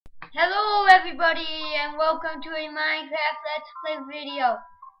Hello everybody and welcome to a Minecraft Let's Play video.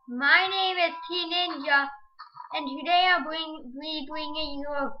 My name is Tninja and today I'll be bringing you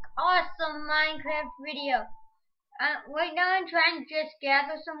an awesome Minecraft video. Right now I'm trying to just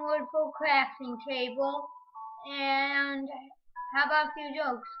gather some wood for a crafting table. And how about a few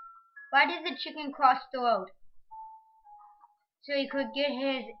jokes? Why did the chicken cross the road? So he could get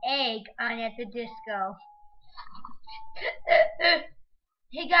his egg on at the disco.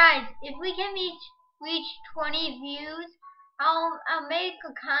 Hey guys, if we can reach 20 views, I'll make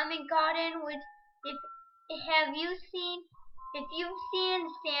a comment garden with if you've seen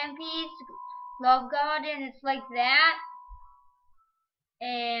Stampy's love garden, it's like that.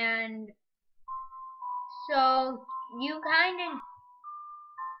 And so you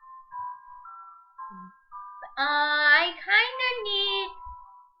I kinda need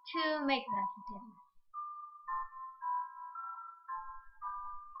to make that again.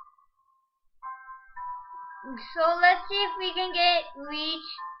 So let's see if we can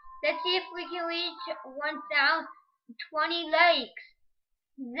reach 1,020 likes.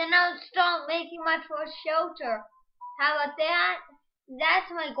 Then I'll start making my first shelter. How about that?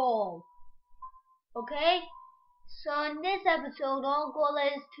 That's my goal. Okay? So in this episode, our goal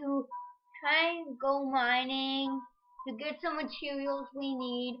is to try and go mining to get some materials we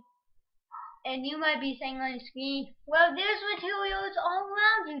need. And you might be saying on the screen, well, there's materials all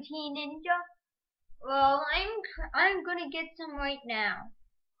around you, Tninja. Well, I'm gonna get some right now.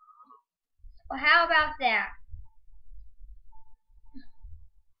 Well, how about that?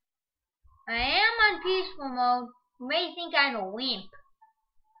 I am on peaceful mode. You may think I'm a wimp,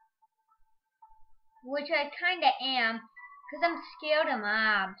 which I kinda am, because I'm scared of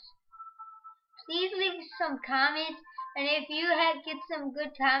mobs. Please leave some comments, and if you get some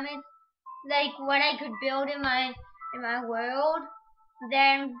good comments, like what I could build in my world,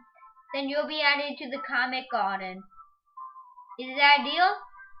 then you'll be added to the comment garden. Is that a deal?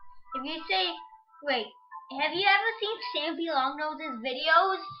 If you say, wait, have you ever seen Stampy Longnose's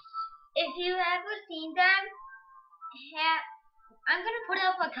videos? If you ever seen them, I'm gonna put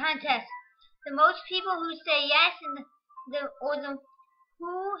up a contest. The most people who say yes and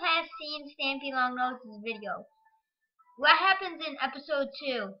who has seen Stampy Longnose's video. What happens in episode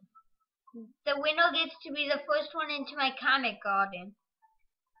 2? The winner gets to be the first one into my comment garden.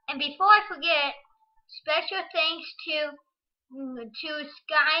 And before I forget, special thanks to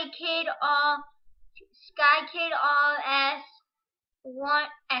SkyKid All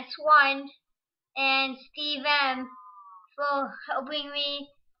S1 and Steve M for helping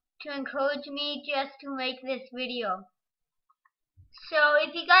me to encourage me just to make this video. So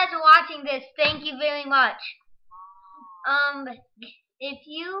if you guys are watching this, thank you very much.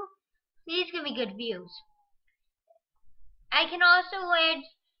 Please give me good views. I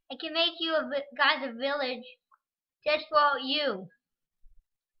can make you guys a village just for you.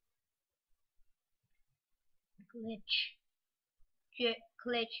 Glitch,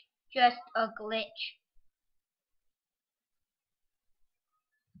 just a glitch.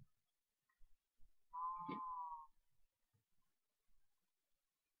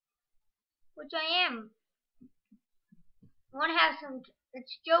 Which I am. I want to have some.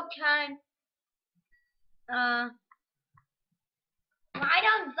 It's joke time. Why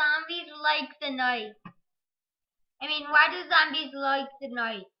don't zombies like the night? Why do zombies like the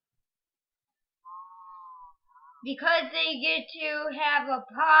night? Because they get to have a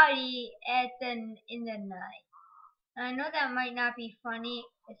party in the night. I know that might not be funny.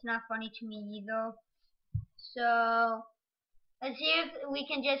 It's not funny to me either. So let's see if we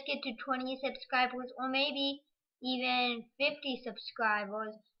can just get to 20 subscribers, or maybe even 50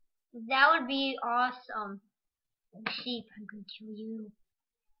 subscribers. That would be awesome. Oh, sheep, I'm gonna kill you.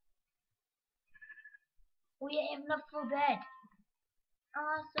 We have enough for bed.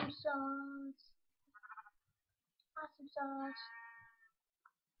 Awesome sauce. Awesome sauce.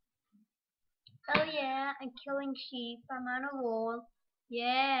 Oh yeah, I'm killing sheep. I'm on a roll.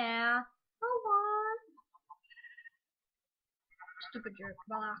 Yeah. Oh on. Stupid jerk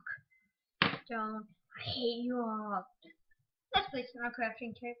block. Don't. I hate you all. Let's play some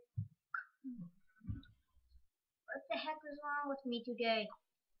crafting tip. What the heck is wrong with me today?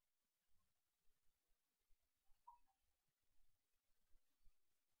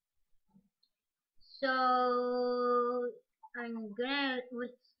 So I'm gonna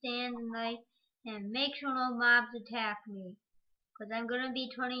withstand the night and make sure no mobs attack me, because I'm gonna be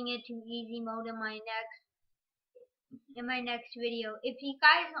turning it to easy mode in my next video. If you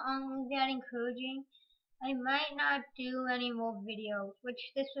guys aren't that encouraging, I might not do any more videos,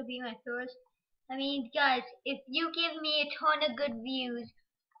 which this will be my first. Guys, if you give me a ton of good views,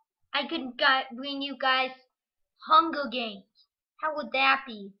 I could bring you guys Hunger Games. How would that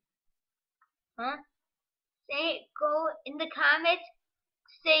be? Huh? Say, go in the comments,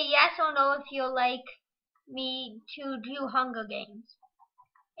 say yes or no if you'd like me to do Hunger Games.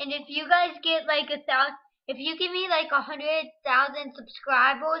 And if you guys get like if you give me like 100,000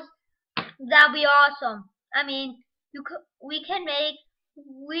 subscribers, that'll be awesome. I mean,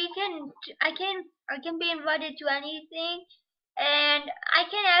 I can be invited to anything, and I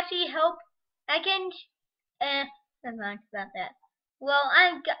can actually help. I can, never mind about that. Well,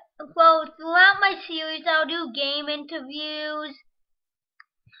 throughout my series, I'll do game interviews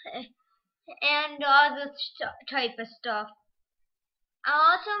and all this type of stuff.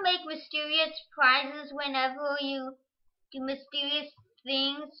 I'll also make mysterious prizes whenever you do mysterious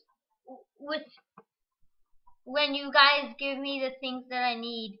things with when you guys give me the things that I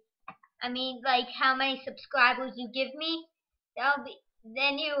need. I mean, like how many subscribers you give me, that'll be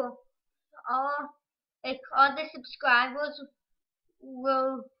then all all the subscribers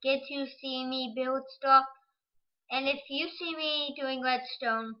will get to see me build stuff. And if you see me doing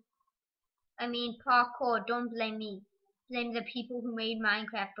redstone, I mean parkour, don't blame me. Blame the people who made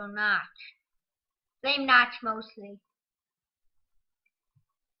Minecraft or Notch. Blame Notch mostly.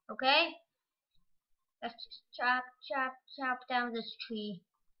 Okay? Let's just chop down this tree.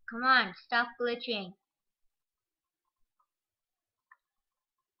 Come on, stop glitching.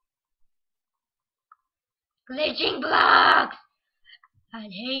 Glitching blocks! I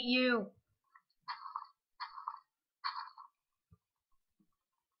hate you.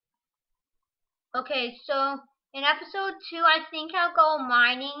 Okay, so in episode 2, I think I'll go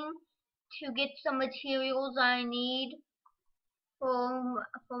mining to get some materials I need for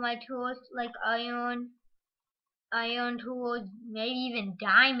my tools, like iron tools, maybe even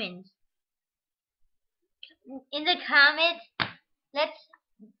diamonds. In the comments, let's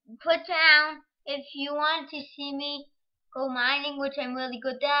put down if you want to see me go mining, which I'm really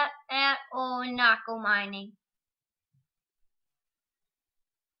good at or not go mining.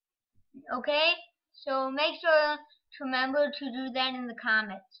 Okay? So make sure to remember to do that in the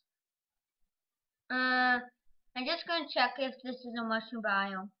comments. I'm just going to check if this is a mushroom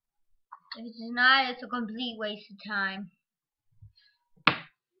biome. If it's not, it's a complete waste of time.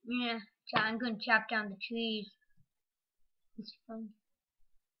 Yeah, I'm going to chop down the trees. It's fun.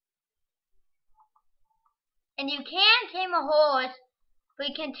 And you can tame a horse, but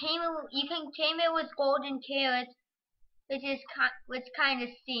you can tame it with golden carrots, which kind of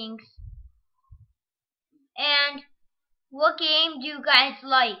stinks. And what game do you guys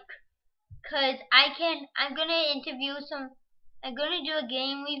like? Cause I'm gonna do a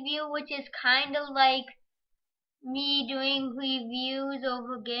game review, which is kind of like me doing reviews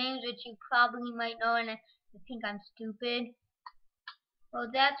over games, which you probably might know, and I think I'm stupid.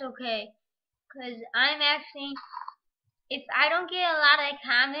 Well, that's okay, cause I'm actually, if I don't get a lot of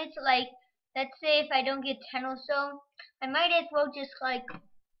comments, like let's say if I don't get 10 or so, I might as well just like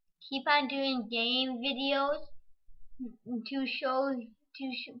keep on doing game videos to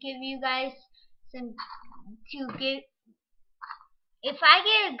give you guys some if I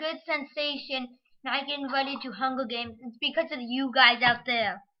get a good sensation and I get invited to Hunger Games, it's because of you guys out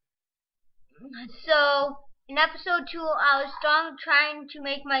there. So in episode 2, I was trying to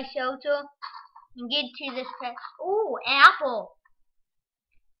make my shelter and get to this pet. Ooh, apple.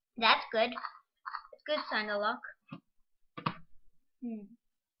 That's good. It's good sign of luck.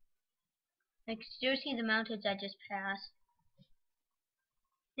 I can still see the mountains I just passed.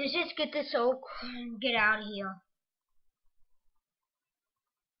 Let's just get this oak and get out of here.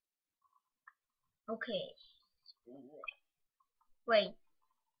 Okay. Wait,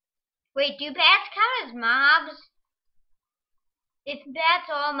 do bats count as mobs? If bats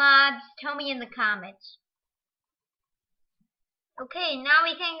are mobs, tell me in the comments. Okay, now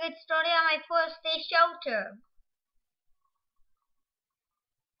we can get started on my first day shelter.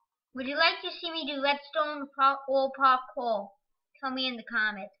 Would you like to see me do redstone or parkour? Tell me in the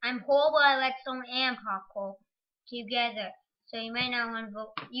comments. I'm horrible at redstone and parkour together, so you may not want to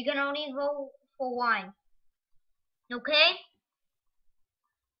vote. You can only vote for one. Okay?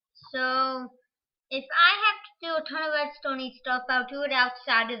 So, if I have to do a ton of redstone stuff, I'll do it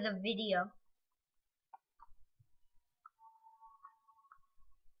outside of the video.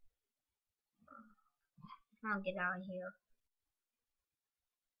 I'll get out of here.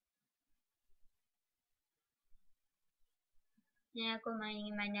 Yeah, I'll go mining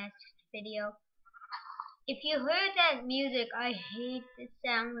in my next video. If you heard that music, I hate the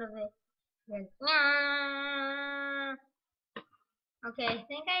sound of it. Okay, I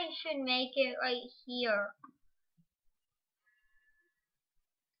think I should make it right here.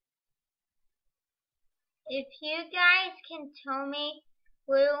 If you guys can tell me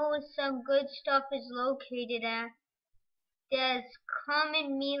where some good stuff is located at, just come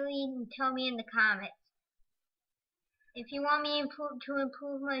immediately and tell me in the comments. If you want me to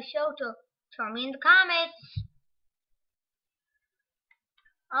improve my shelter, tell me in the comments.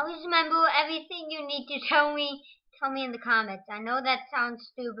 Always remember, everything you need to tell me in the comments. I know that sounds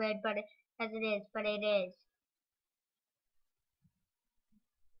stupid, but it is.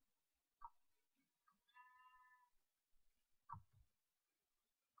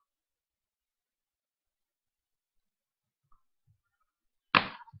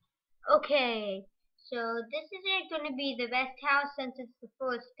 Okay, so this isn't going to be the best house since it's the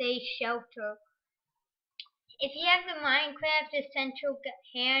first day shelter. If you have the Minecraft Essential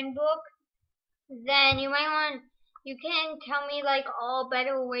Handbook, then you can tell me like all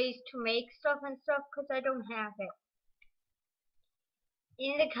better ways to make stuff and stuff, because I don't have it.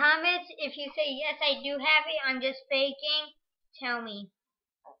 In the comments, if you say yes, I do have it, I'm just faking, tell me.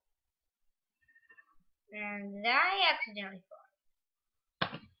 And I accidentally fought.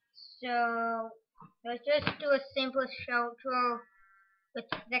 So let's just do a simple shelter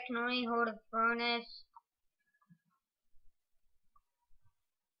that can only hold a furnace.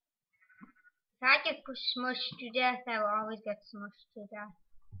 If I get smushed to death, I will always get smushed to death.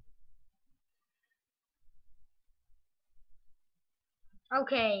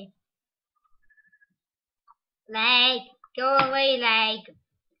 Okay. Lag. Go away, lag.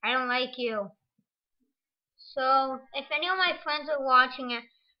 I don't like you. So, if any of my friends are watching it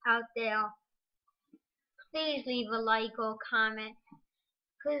out there, please leave a like or comment.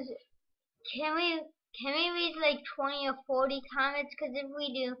 Cause can we reach like 20 or 40 comments? Cause if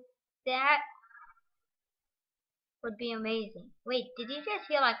we do, that would be amazing. Wait, did you just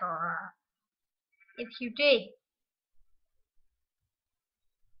hear like a roar? If you did,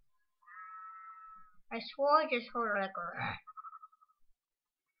 I swore I just heard like a roar.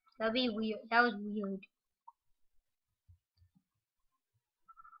 That'd be weird. That was weird.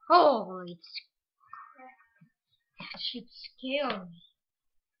 Holy crap. That should scare me.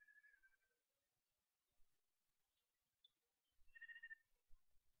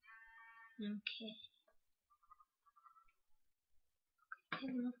 Okay. I have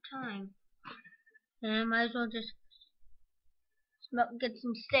enough time. And I might as well just get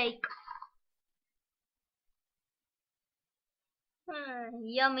some steak.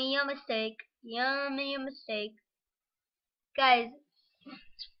 Yummy, yummy steak. Yummy, yummy steak. Guys,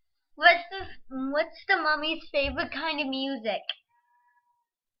 what's the mummy's favorite kind of music?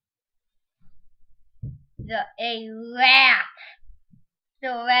 A rap.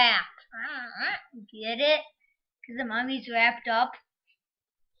 The rap. Get it? Cause the mummy's wrapped up.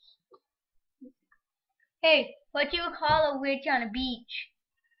 Hey, what do you call a witch on a beach?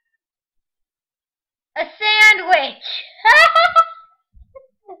 A sandwich!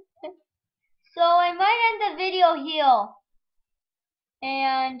 So I might end the video here.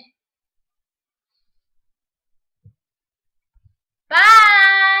 And